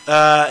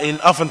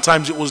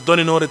 oftentimes it was done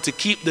in order to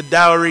keep the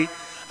dowry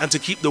and to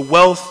keep the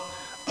wealth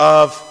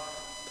of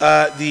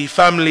the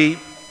family,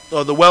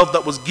 or the wealth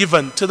that was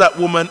given to that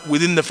woman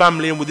within the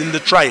family and within the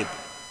tribe.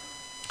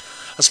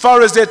 As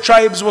far as their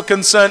tribes were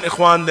concerned,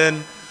 ikhwan,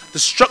 then the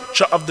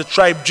structure of the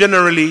tribe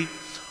generally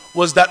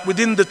was that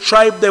within the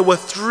tribe there were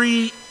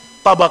 3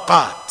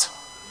 tabaqat.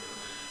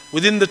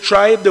 Within the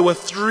tribe there were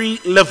 3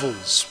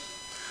 levels.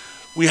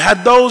 We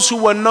had those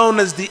who were known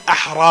as the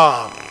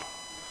Ahrrar.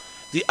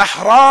 The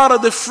Ahrrar are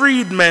the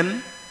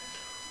freedmen,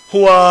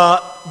 who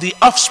are the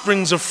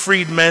offsprings of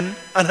freedmen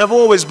and have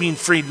always been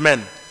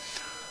freedmen.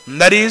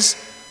 And that is,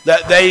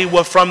 that they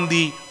were from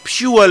the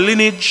pure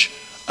lineage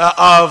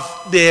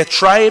of their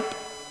tribe,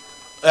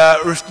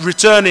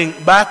 returning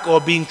back or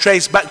being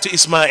traced back to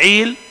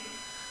Ismail,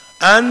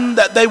 and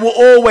that they were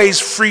always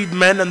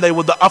freedmen and they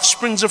were the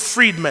offsprings of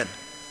freedmen.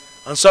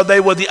 And so they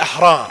were the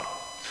Ahrrar.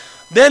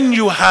 Then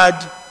you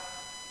had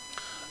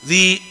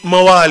the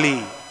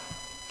Mawali,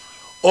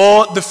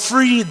 or the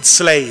freed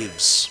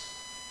slaves.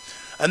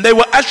 And they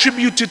were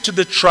attributed to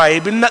the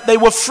tribe in that they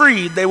were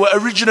freed, they were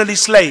originally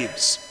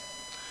slaves.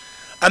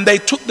 And they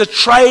took the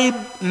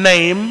tribe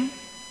name,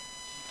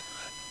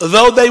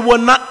 though they were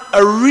not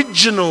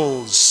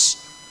originals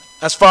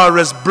as far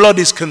as blood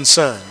is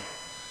concerned.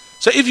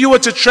 So if you were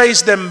to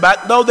trace them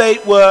back, though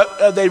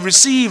they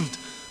received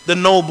the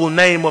noble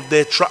name of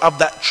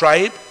that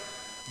tribe,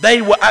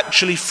 they were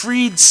actually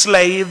freed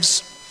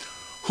slaves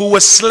who were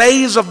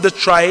slaves of the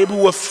tribe,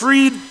 who were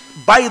freed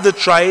by the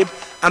tribe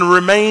and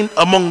remained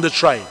among the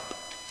tribe.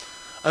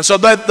 And so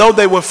that though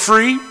they were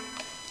free,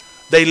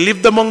 they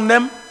lived among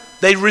them,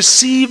 they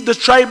received the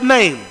tribe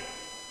name.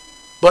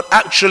 But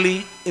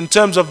actually, in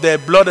terms of their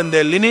blood and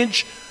their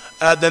lineage,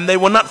 then they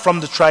were not from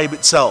the tribe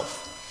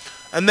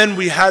itself. And then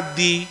we had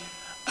the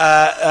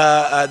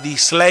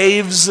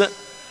slaves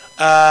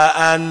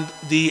and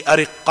the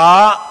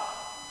ariqa,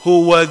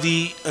 who were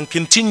and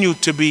continue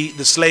to be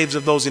the slaves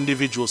of those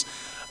individuals.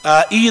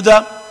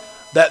 Either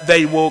that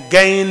they were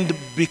gained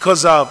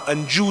because of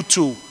and due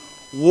to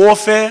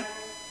warfare,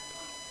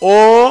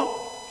 or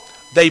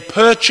they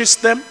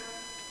purchased them,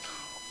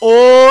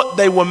 or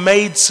they were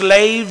made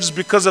slaves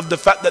because of the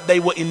fact that they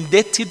were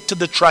indebted to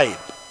the tribe.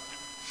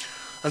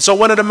 And so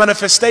one of the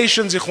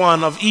manifestations,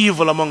 ikhwan, of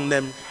evil among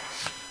them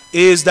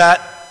is that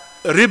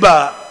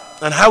riba,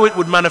 and how it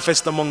would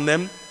manifest among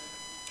them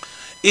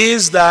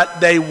is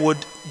that they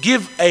would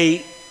give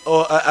a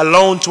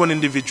loan to an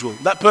individual.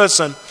 That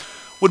person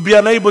would be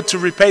unable to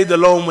repay the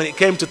loan when it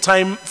came to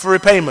time for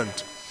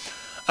repayment.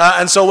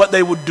 And so what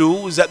they would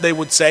do is that they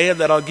would say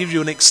that I'll give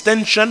you an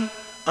extension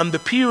on the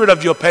period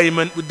of your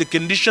payment with the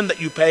condition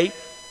that you pay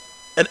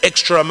an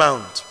extra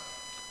amount.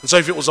 And so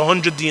if it was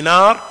 100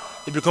 dinar,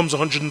 it becomes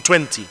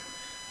 120.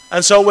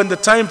 And so when the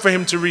time for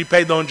him to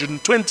repay the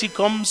 120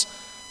 comes,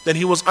 then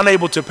he was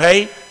unable to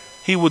pay,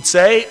 he would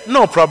say,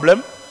 no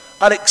problem,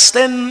 I'll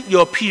extend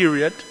your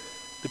period,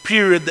 the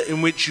period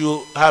in which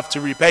you have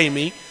to repay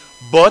me,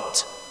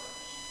 but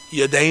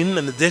your dain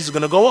and the debt is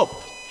going to go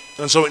up.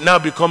 And so it now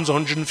becomes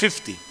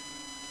 150.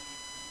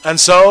 And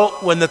so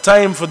when the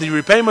time for the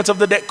repayment of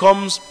the debt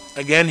comes,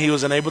 again he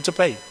was unable to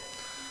pay.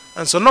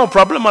 And so no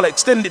problem, I'll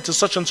extend it to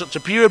such and such a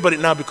period, but it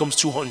now becomes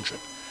 200.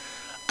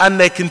 And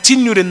they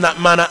continued in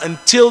that manner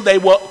until they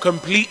were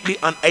completely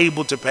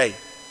unable to pay.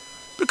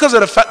 Because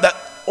of the fact that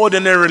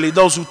ordinarily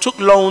those who took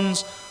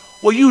loans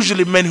were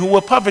usually men who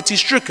were poverty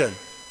stricken.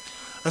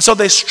 And so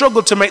they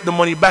struggled to make the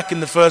money back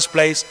in the first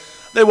place.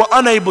 They were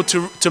unable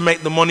to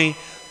make the money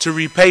to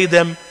repay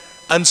them.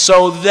 And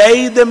so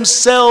they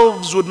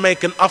themselves would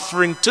make an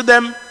offering to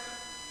them,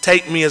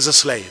 take me as a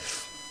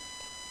slave.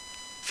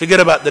 Forget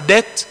about the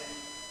debt,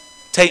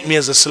 take me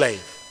as a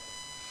slave.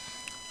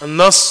 And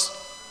thus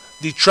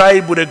the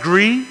tribe would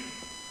agree,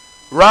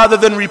 rather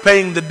than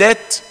repaying the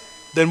debt,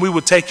 then we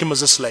would take him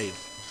as a slave.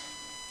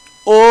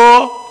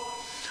 Or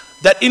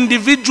that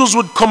individuals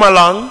would come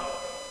along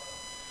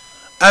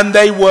and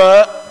they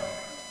were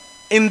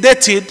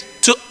indebted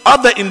to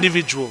other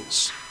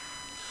individuals.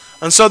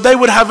 And so they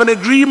would have an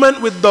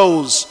agreement with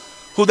those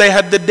who they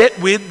had the debt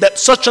with, that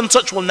such and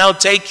such will now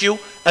take you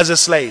as a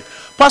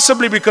slave.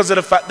 Possibly because of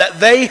the fact that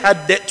they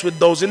had debt with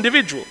those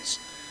individuals.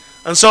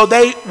 And so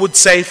they would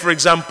say, for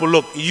example,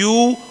 look,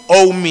 you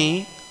owe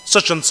me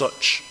such and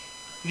such.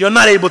 You're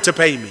not able to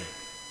pay me.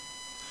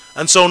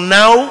 And so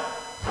now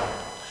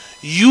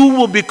you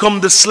will become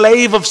the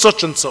slave of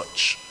such and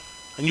such.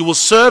 And you will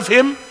serve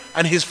him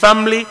and his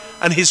family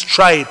and his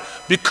tribe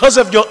because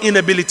of your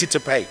inability to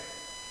pay.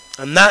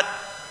 And that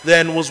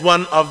then was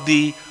one of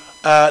the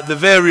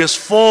various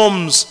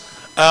forms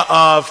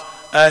of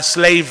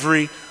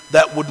slavery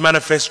that would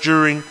manifest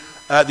during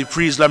the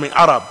pre-Islamic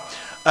Arab.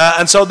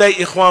 And so they,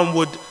 ikhwan,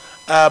 would,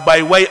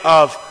 by way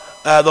of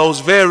those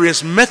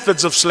various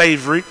methods of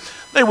slavery,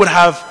 they would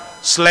have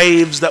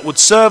slaves that would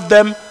serve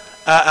them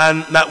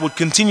and that would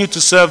continue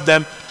to serve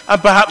them,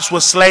 and perhaps were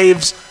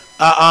slaves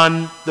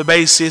on the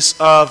basis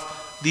of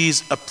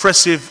these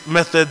oppressive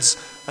methods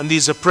and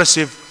these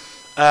oppressive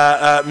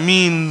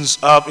means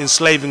of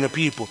enslaving a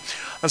people.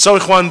 And so,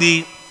 ikhwan,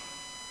 the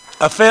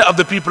affair of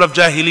the people of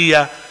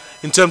Jahiliyyah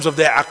in terms of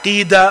their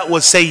aqeedah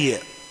was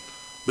sayyi'.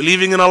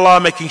 Believing in Allah,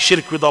 making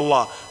shirk with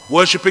Allah,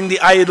 worshipping the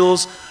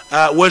idols,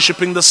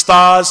 worshipping the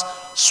stars,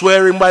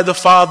 swearing by the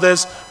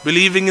fathers,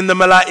 believing in the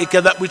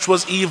malaika, that which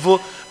was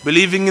evil,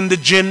 believing in the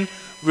jinn,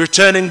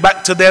 returning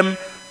back to them,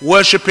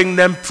 worshipping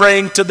them,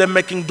 praying to them,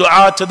 making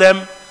dua to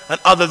them, and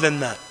other than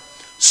that.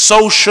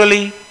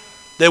 Socially,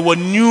 there were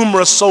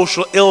numerous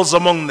social ills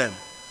among them.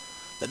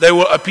 That they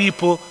were a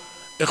people,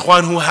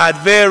 ikhwan, who had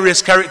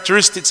various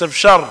characteristics of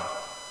shar,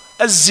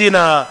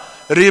 az-zina,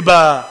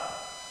 riba,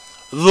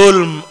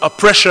 dhulm,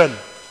 oppression.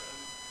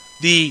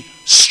 The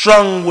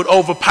strong would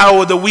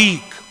overpower the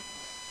weak.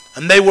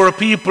 And they were a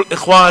people,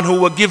 ikhwan, who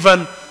were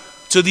given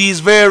to these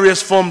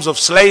various forms of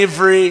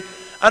slavery,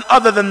 and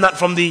other than that,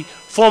 from the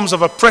forms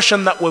of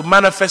oppression that were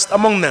manifest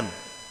among them.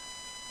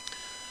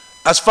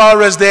 As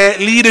far as their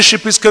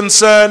leadership is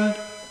concerned,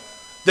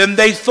 then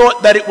they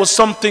thought that it was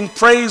something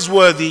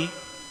praiseworthy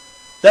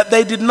that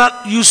they did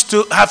not used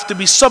to have to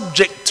be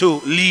subject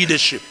to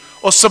leadership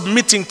or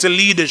submitting to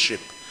leadership.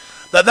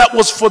 That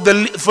was for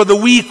the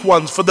weak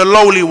ones, for the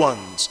lowly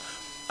ones.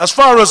 As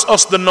far as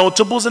us, the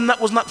notables, and that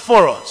was not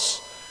for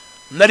us.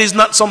 And that is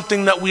not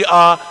something that we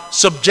are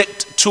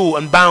subject to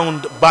and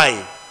bound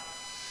by.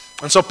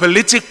 And so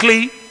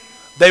politically,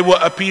 they were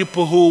a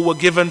people who were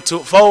given to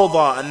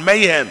fawda and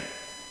mayhem.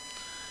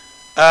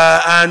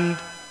 And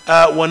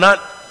were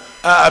not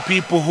a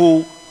people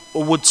who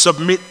would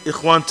submit,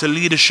 ikhwan, to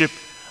leadership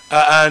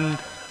and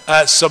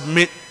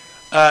submit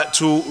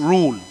to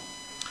rule.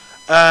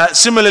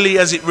 Similarly,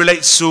 as it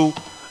relates to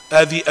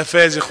the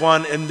affairs,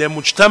 ikhwan, in the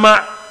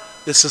mujtama',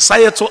 the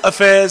societal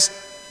affairs,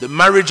 the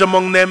marriage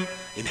among them,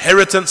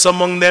 inheritance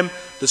among them,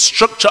 the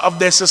structure of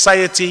their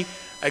society,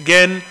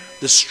 again,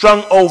 the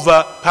strong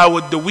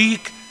overpowered the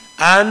weak,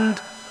 and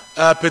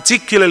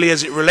particularly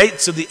as it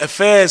relates to the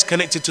affairs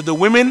connected to the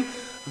women,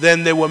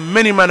 then there were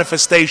many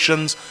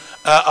manifestations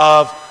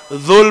of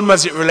dhulm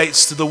as it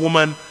relates to the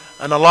woman,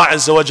 and Allah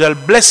Azza wa Jal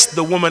blessed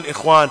the woman,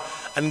 ikhwan,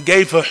 and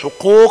gave her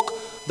huquq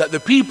that the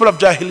people of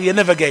Jahiliyyah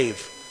never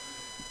gave.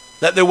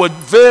 That there were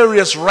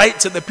various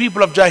rights that the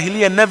people of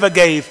Jahiliyyah never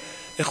gave,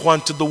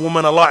 ikhwan, to the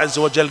woman. Allah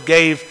Azza wa Jal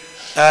gave,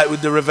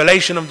 with the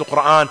revelation of the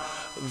Quran,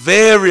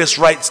 various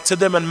rights to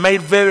them, and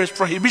made various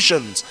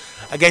prohibitions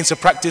against the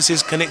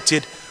practices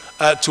connected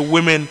to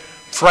women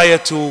prior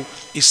to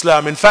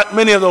Islam. In fact,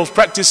 many of those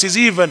practices,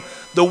 even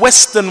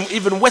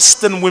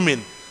Western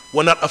women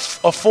were not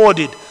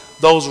afforded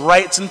those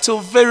rights until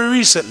very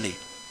recently.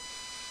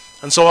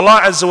 And so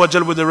Allah Azza wa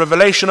Jal, with the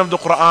revelation of the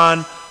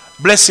Quran,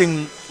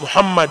 blessing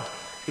Muhammad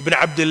ibn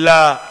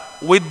Abdullah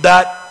with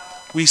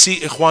that, we see,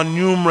 ikhwan,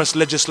 numerous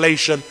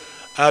legislation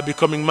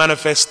becoming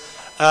manifest,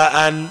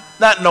 and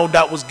that no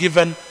doubt was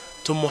given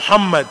to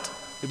Muhammad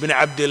ibn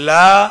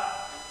Abdullah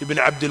ibn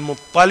Abdul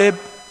Muttalib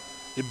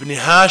ibn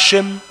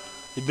Hashim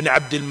ibn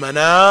Abdul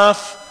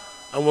Manaf.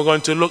 And we're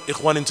going to look,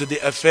 ikhwan, into the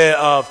affair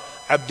of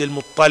Abdul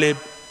Muttalib,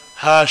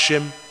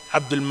 Hashim,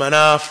 Abdul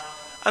Manaf,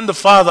 and the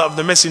father of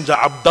the messenger,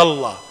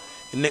 Abdullah,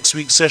 in next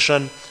week's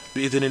session,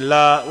 بإذن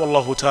الله.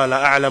 والله تعالى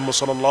أعلم،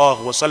 وصلى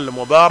الله وسلم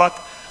وبارك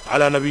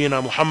على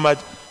نبينا محمد،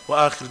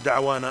 وآخر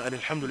دعوانا أن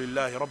الحمد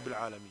لله رب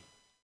العالمين.